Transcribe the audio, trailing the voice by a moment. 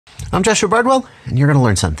I'm Joshua Bardwell, and you're going to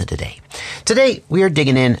learn something today. Today, we are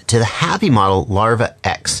digging into the Happymodel Larva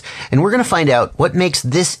X, and we're going to find out what makes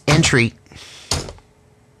this entry...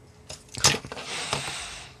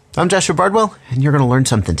 I'm Joshua Bardwell, and you're going to learn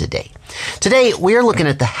something today. Today, we are looking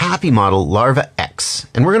at the Happymodel Larva X,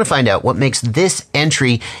 and we're going to find out what makes this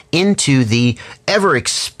entry into the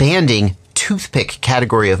ever-expanding toothpick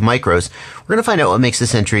category of micros. We're going to find out what makes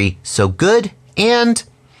this entry so good, and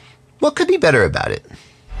what could be better about it.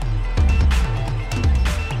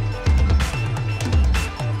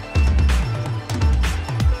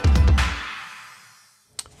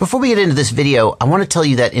 Before we get into this video, I want to tell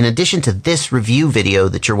you that in addition to this review video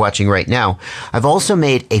that you're watching right now, I've also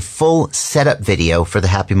made a full setup video for the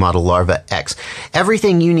Happymodel Larva X.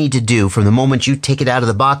 Everything you need to do from the moment you take it out of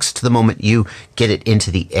the box to the moment you get it into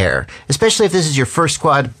the air. Especially if this is your first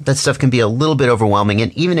quad, that stuff can be a little bit overwhelming,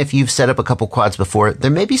 and even if you've set up a couple quads before, there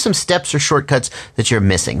may be some steps or shortcuts that you're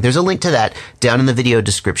missing. There's a link to that down in the video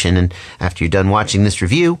description, and after you're done watching this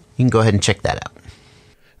review, you can go ahead and check that out.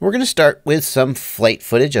 We're going to start with some flight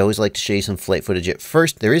footage. I always like to show you some flight footage at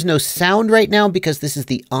first. There is no sound right now because this is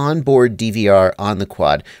the onboard DVR on the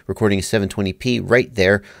quad, recording 720p right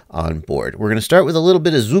there on board. We're going to start with a little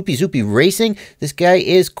bit of zoopy racing. This guy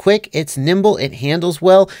is quick, it's nimble, it handles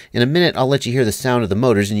well. In a minute, I'll let you hear the sound of the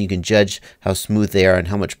motors and you can judge how smooth they are and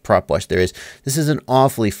how much prop wash there is. This is an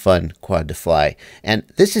awfully fun quad to fly. And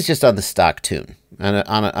this is just on the stock tune.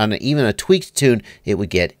 On even a tweaked tune, it would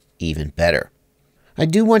get even better. I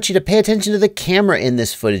do want you to pay attention to the camera in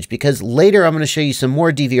this footage because later I'm going to show you some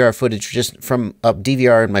more DVR footage just from a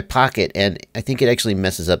DVR in my pocket, and I think it actually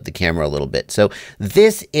messes up the camera a little bit. So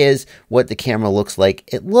this is what the camera looks like.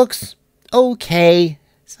 It looks okay.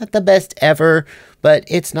 It's not the best ever, but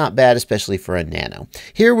it's not bad, especially for a nano.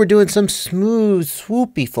 Here we're doing some smooth,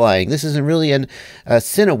 swoopy flying. This isn't really a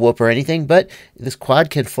Cinewhoop or anything, but this quad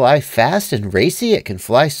can fly fast and racy. It can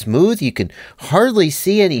fly smooth. You can hardly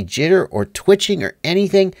see any jitter or twitching or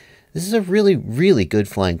anything. This is a really, really good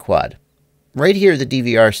flying quad. Right here, the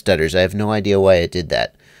DVR stutters. I have no idea why it did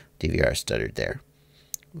that. DVR stuttered there.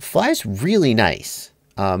 It flies really nice.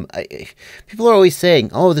 People are always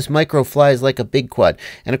saying, oh, this micro flies like a big quad.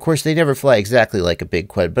 And of course, they never fly exactly like a big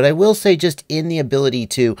quad. But I will say just in the ability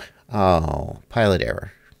to, pilot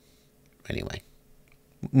error. Anyway,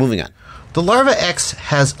 moving on. The Larva X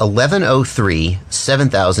has 1103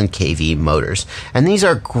 7000 kV motors, and these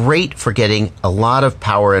are great for getting a lot of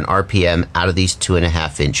power and RPM out of these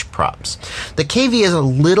 2.5-inch props. The kV is a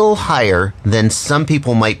little higher than some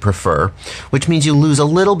people might prefer, which means you lose a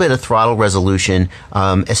little bit of throttle resolution,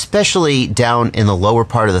 especially down in the lower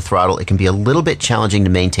part of the throttle. It can be a little bit challenging to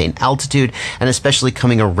maintain altitude, and especially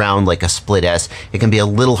coming around like a split S, it can be a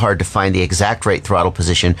little hard to find the exact right throttle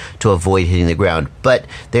position to avoid hitting the ground, but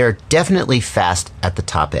they are definitely fast at the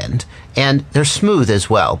top end, and they're smooth as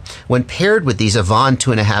well. When paired with these Avon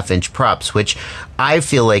 2.5-inch props, which I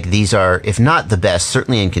feel like these are, if not the best,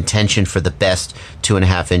 certainly in contention for the best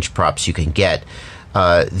 2.5-inch props you can get.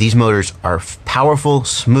 These motors are powerful,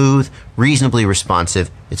 smooth, reasonably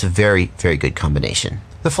responsive. It's a very, very good combination.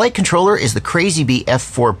 The flight controller is the CrazyBee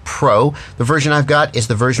F4 Pro. The version I've got is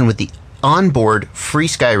the version with the onboard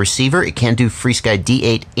FreeSky receiver. It can do FreeSky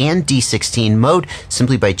D8 and D16 mode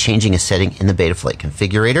simply by changing a setting in the Betaflight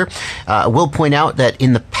configurator. I will point out that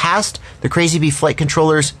in the past, the CrazyBee flight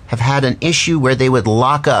controllers have had an issue where they would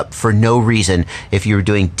lock up for no reason if you were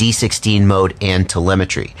doing D16 mode and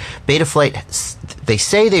telemetry. Betaflight, they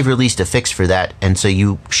say they've released a fix for that, and so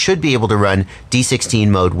you should be able to run D16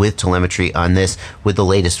 mode with telemetry on this with the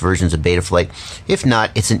latest versions of Betaflight. If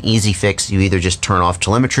not, it's an easy fix. You either just turn off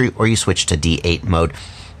telemetry or you switch to D8 mode.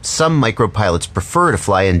 Some micropilots prefer to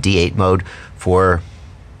fly in D8 mode for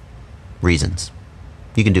reasons.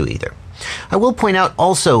 You can do either. I will point out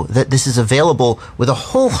also that this is available with a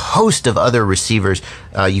whole host of other receivers.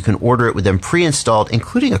 You can order it with them pre-installed,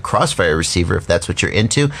 including a Crossfire receiver if that's what you're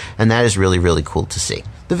into, and that is really, really cool to see.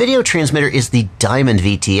 The video transmitter is the Diamond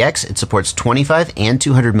VTX. It supports 25 and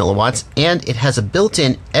 200 milliwatts, and it has a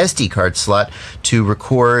built-in SD card slot to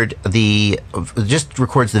record just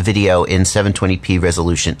records the video in 720p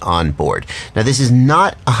resolution on board. Now, this is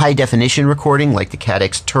not a high-definition recording like the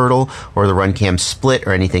CATX Turtle or the Runcam Split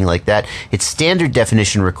or anything like that. It's standard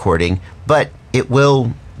definition recording, but it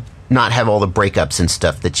will not have all the breakups and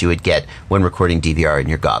stuff that you would get when recording DVR in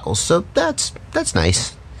your goggles. So that's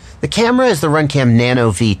nice. The camera is the Runcam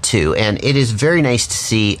Nano V2, and it is very nice to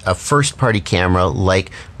see a first-party camera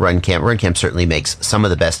like Runcam. Runcam certainly makes some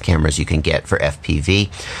of the best cameras you can get for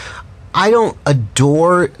FPV. I don't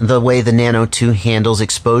adore the way the Nano 2 handles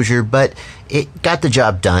exposure, but it got the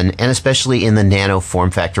job done, and especially in the Nano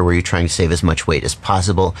form factor where you're trying to save as much weight as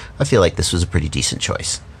possible, I feel like this was a pretty decent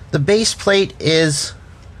choice. The base plate is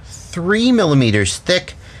 3 millimeters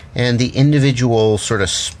thick, and the individual sort of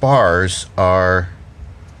spars are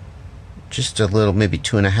just a little, maybe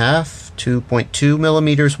 2.2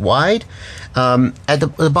 millimeters wide.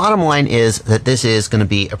 The bottom line is that this is going to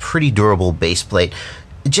be a pretty durable base plate.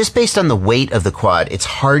 Just based on the weight of the quad, it's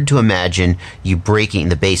hard to imagine you breaking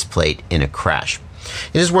the base plate in a crash.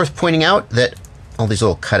 It is worth pointing out that all these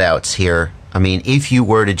little cutouts here, I mean, if you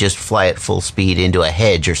were to just fly at full speed into a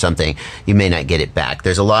hedge or something, you may not get it back.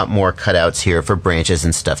 There's a lot more cutouts here for branches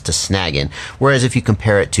and stuff to snag in. Whereas if you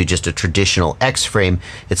compare it to just a traditional X-frame,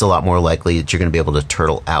 it's a lot more likely that you're going to be able to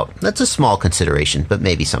turtle out. That's a small consideration, but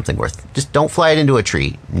maybe something worth. Just don't fly it into a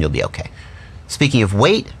tree and you'll be okay. Speaking of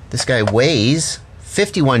weight, this guy weighs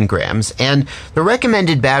 51 grams, and the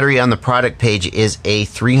recommended battery on the product page is a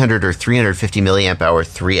 300 or 350 milliamp hour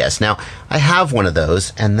 3S. Now, I have one of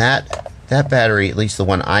those, and that battery, at least the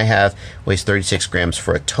one I have, weighs 36 grams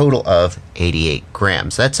for a total of 88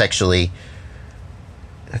 grams. That's actually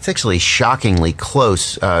shockingly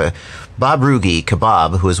close. Bob Rugi,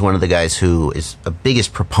 Kebab, who is one of the guys who is a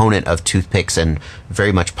biggest proponent of toothpicks and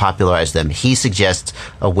very much popularized them, he suggests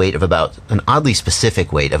a weight of about, an oddly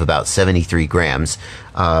specific weight of about 73 grams.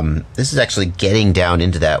 This is actually getting down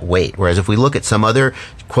into that weight, whereas if we look at some other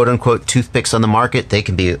quote-unquote toothpicks on the market, they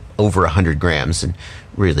can be over 100 grams, and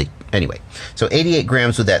really, anyway. So 88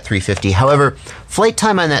 grams with that 350. However, flight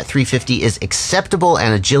time on that 350 is acceptable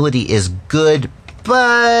and agility is good,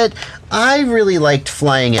 but I really liked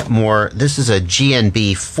flying it more. This is a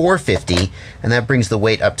GNB 450, and that brings the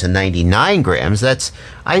weight up to 99 grams.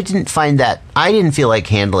 I didn't feel like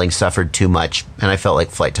handling suffered too much, and I felt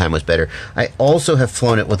like flight time was better. I also have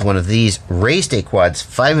flown it with one of these race day quads,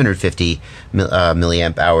 550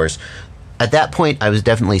 milliamp hours. At that point, I was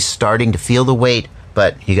definitely starting to feel the weight,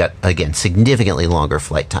 but you got, again, significantly longer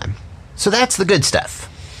flight time. So that's the good stuff.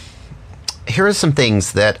 Here are some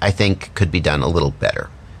things that I think could be done a little better.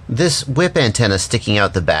 This whip antenna sticking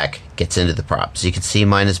out the back gets into the props. You can see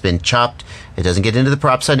mine has been chopped. It doesn't get into the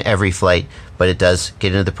props on every flight, but it does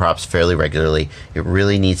get into the props fairly regularly. It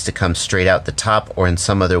really needs to come straight out the top or in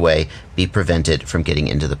some other way be prevented from getting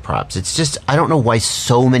into the props. It's just, I don't know why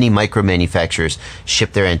so many micro manufacturers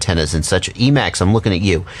ship their antennas in such... Emax, I'm looking at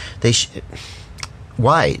you.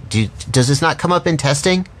 Why? Does this not come up in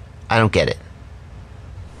testing? I don't get it.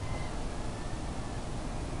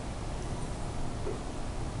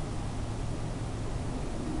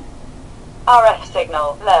 RF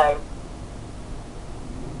signal low.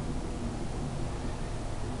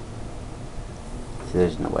 See,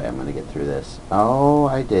 there's no way I'm going to get through this. Oh,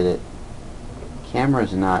 I did it.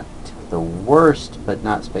 Camera's not the worst, but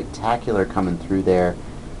not spectacular coming through there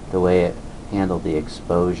the way it handled the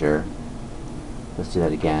exposure. Let's do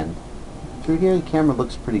that again. Through here the camera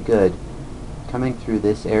looks pretty good. Coming through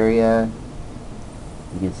this area,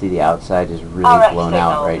 you can see the outside is really blown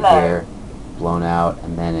out right here. Blown out,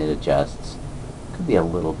 and then it adjusts. Could be a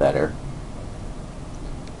little better.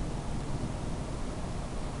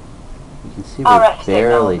 You can see we're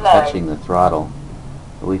barely touching the throttle.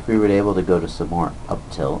 But if we were able to go to some more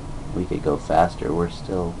up tilt, we could go faster. We're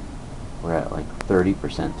at like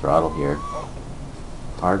 30% throttle here.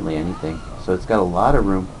 Hardly anything. So it's got a lot of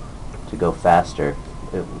room to go faster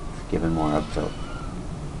if given more up tilt.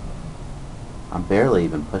 I'm barely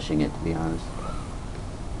even pushing it, to be honest.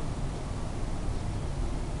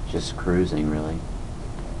 Just cruising, really.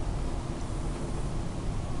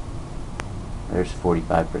 There's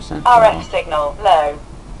 45%. RF signal low.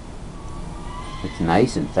 It's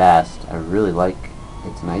nice and fast. I really like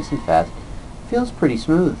it's nice and fast. Feels pretty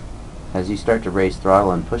smooth as you start to raise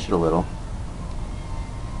throttle and push it a little.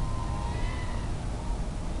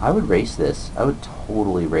 I would race this. I would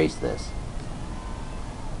totally race this.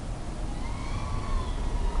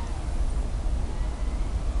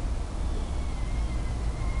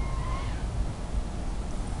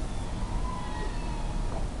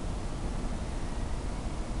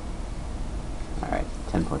 Alright,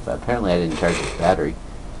 10.5. Apparently I didn't charge this battery.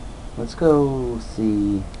 Let's go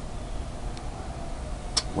see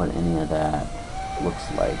what any of that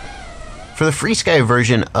looks like. For the FreeSky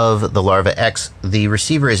version of the Larva X, the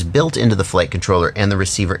receiver is built into the flight controller and the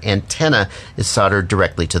receiver antenna is soldered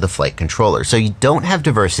directly to the flight controller. So you don't have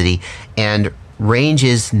diversity and range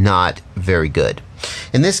is not very good.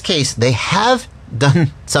 In this case, they have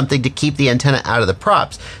done something to keep the antenna out of the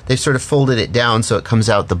props. They've sort of folded it down so it comes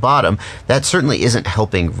out the bottom. That certainly isn't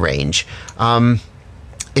helping range.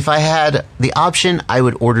 If I had the option, I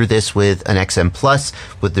would order this with an XM Plus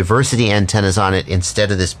with diversity antennas on it instead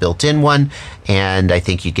of this built-in one, and I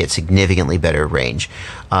think you'd get significantly better range.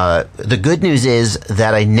 The good news is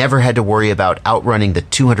that I never had to worry about outrunning the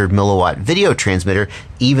 200 milliwatt video transmitter,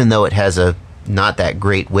 even though it has a not that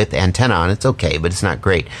great width antenna on it. It's okay, but it's not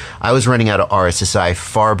great. I was running out of RSSI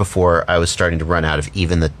far before I was starting to run out of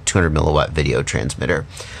even the 200 milliwatt video transmitter.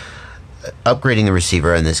 Upgrading the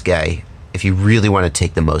receiver on this guy, if you really want to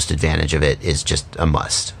take the most advantage of it, is just a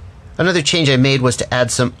must. Another change I made was to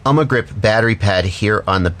add some Grip battery pad here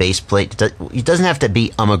on the base plate. It doesn't have to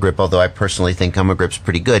be Grip, although I personally think Grip's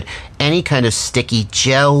pretty good. Any kind of sticky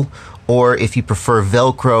gel, or if you prefer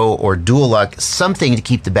Velcro or dual lock, something to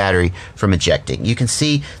keep the battery from ejecting. You can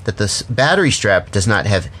see that this battery strap does not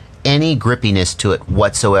have any grippiness to it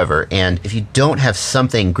whatsoever, and if you don't have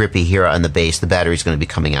something grippy here on the base, the battery's going to be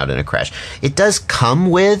coming out in a crash. It does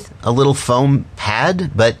come with a little foam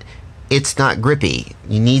pad, but it's not grippy.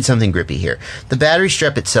 You need something grippy here. The battery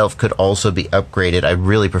strap itself could also be upgraded. I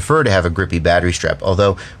really prefer to have a grippy battery strap,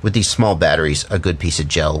 although with these small batteries, a good piece of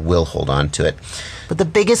gel will hold on to it. But the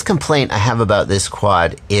biggest complaint I have about this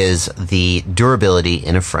quad is the durability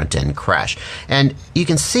in a front-end crash. And you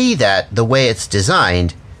can see that the way it's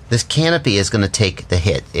designed, this canopy is going to take the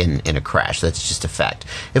hit in a crash. That's just a fact.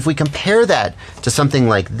 If we compare that to something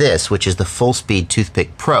like this, which is the Fullspeed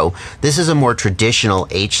Toothpick Pro, this is a more traditional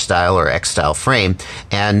H-style or X-style frame,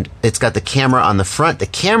 and it's got the camera on the front. The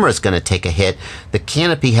camera is going to take a hit. The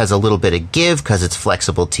canopy has a little bit of give because it's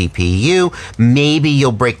flexible TPU. Maybe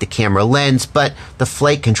you'll break the camera lens, but the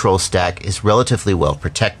flight control stack is relatively well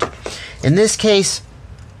protected. In this case,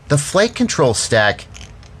 the flight control stack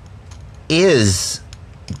is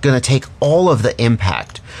going to take all of the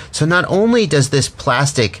impact. So not only does this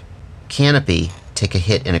plastic canopy take a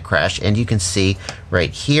hit in a crash, and you can see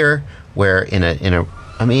right here where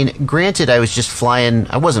I mean, granted, I was just flying,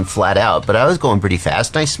 I wasn't flat out, but I was going pretty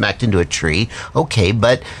fast, and I smacked into a tree. Okay,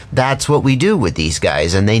 but that's what we do with these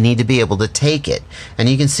guys, and they need to be able to take it. And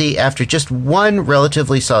you can see after just one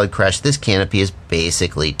relatively solid crash, this canopy is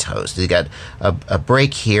basically toast. You got a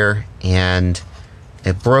break here, and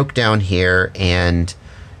it broke down here, and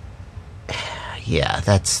yeah,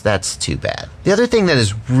 that's too bad. The other thing that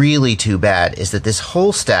is really too bad is that this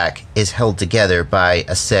whole stack is held together by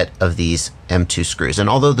a set of these M2 screws. And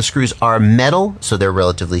although the screws are metal, so they're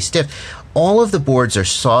relatively stiff, all of the boards are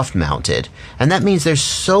soft mounted. And that means there's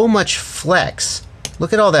so much flex.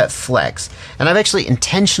 Look at all that flex. And I've actually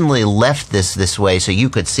intentionally left this way so you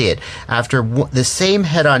could see it. After the same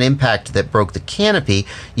head-on impact that broke the canopy,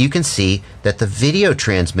 you can see that the video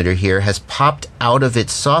transmitter here has popped out of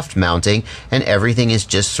its soft mounting, and everything is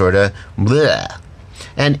just sort of bleh.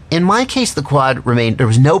 And in my case, the quad remained, there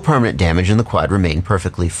was no permanent damage, and the quad remained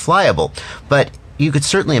perfectly flyable. But you could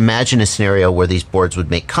certainly imagine a scenario where these boards would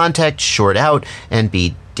make contact, short out, and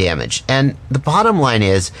be damaged. And the bottom line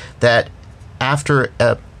is that after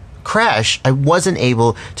a crash, I wasn't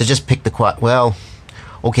able to just pick the quad. Well,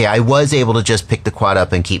 okay, I was able to just pick the quad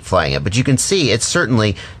up and keep flying it, but you can see it's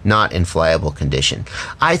certainly not in flyable condition.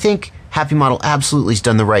 I think Happymodel absolutely has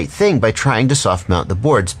done the right thing by trying to soft mount the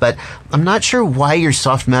boards, but I'm not sure why you're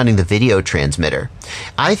soft mounting the video transmitter.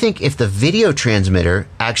 I think if the video transmitter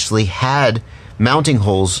actually had mounting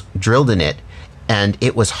holes drilled in it and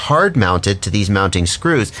it was hard mounted to these mounting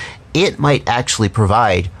screws, it might actually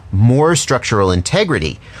provide more structural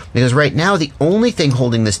integrity, because right now the only thing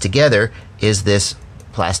holding this together is this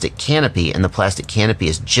plastic canopy, and the plastic canopy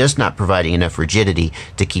is just not providing enough rigidity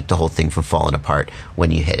to keep the whole thing from falling apart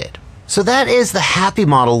when you hit it. So that is the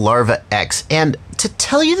Happymodel Larva X, and to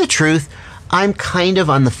tell you the truth, I'm kind of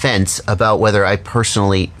on the fence about whether I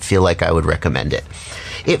personally feel like I would recommend it.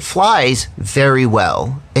 It flies very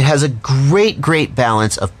well. It has a great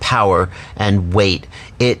balance of power and weight.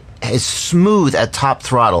 It is smooth at top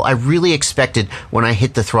throttle. I really expected when I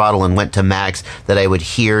hit the throttle and went to max that I would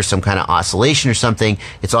hear some kind of oscillation or something.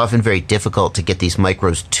 It's often very difficult to get these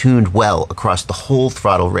micros tuned well across the whole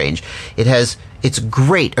throttle range. It's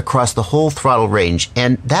great across the whole throttle range,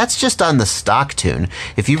 and that's just on the stock tune.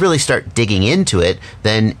 If you really start digging into it,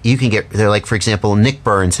 then you can get there. Like, for example, Nick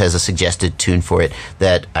Burns has a suggested tune for it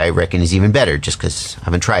that I reckon is even better, just because I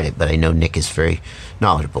haven't tried it, but I know Nick is very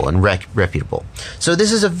knowledgeable and reputable. So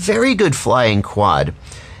this is a very good flying quad,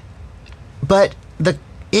 but the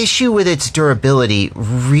issue with its durability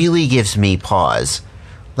really gives me pause.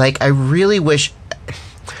 Like, I really wish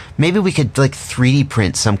maybe we could like 3D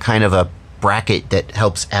print some kind of a bracket that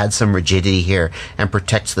helps add some rigidity here and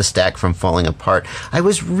protects the stack from falling apart. I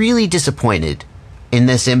was really disappointed in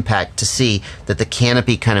this impact to see that the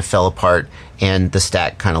canopy kind of fell apart and the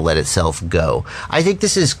stack kind of let itself go. I think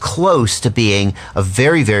this is close to being a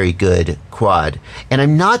very, very good quad, and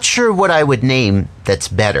I'm not sure what I would name that's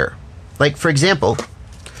better. Like, for example,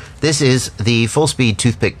 this is the Fullspeed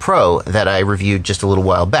Toothpick Pro that I reviewed just a little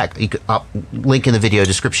while back. You could, link in the video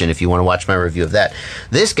description if you want to watch my review of that.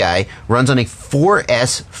 This guy runs on a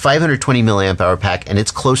 4S 520 milliamp hour pack, and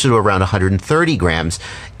it's closer to around 130 grams.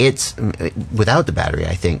 It's without the battery,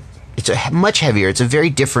 I think. It's much heavier. It's a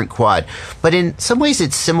very different quad. But in some ways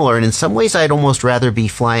it's similar, and in some ways I'd almost rather be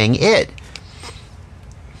flying it.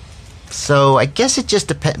 So I guess it just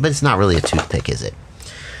depends, but it's not really a toothpick, is it?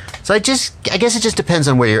 So I guess it just depends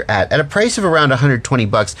on where you're at. At a price of around 120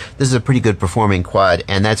 bucks, this is a pretty good performing quad,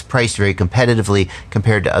 and that's priced very competitively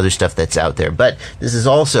compared to other stuff that's out there. But this is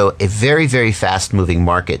also a very, very fast moving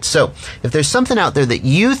market. So if there's something out there that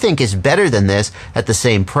you think is better than this at the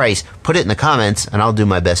same price, put it in the comments and I'll do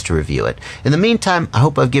my best to review it. In the meantime, I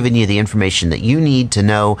hope I've given you the information that you need to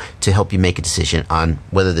know to help you make a decision on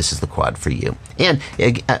whether this is the quad for you. And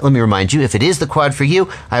let me remind you, if it is the quad for you,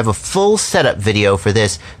 I have a full setup video for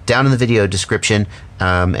this down in the video description,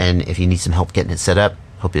 and if you need some help getting it set up,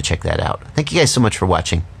 hope you'll check that out. Thank you guys so much for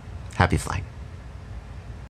watching. Happy flying.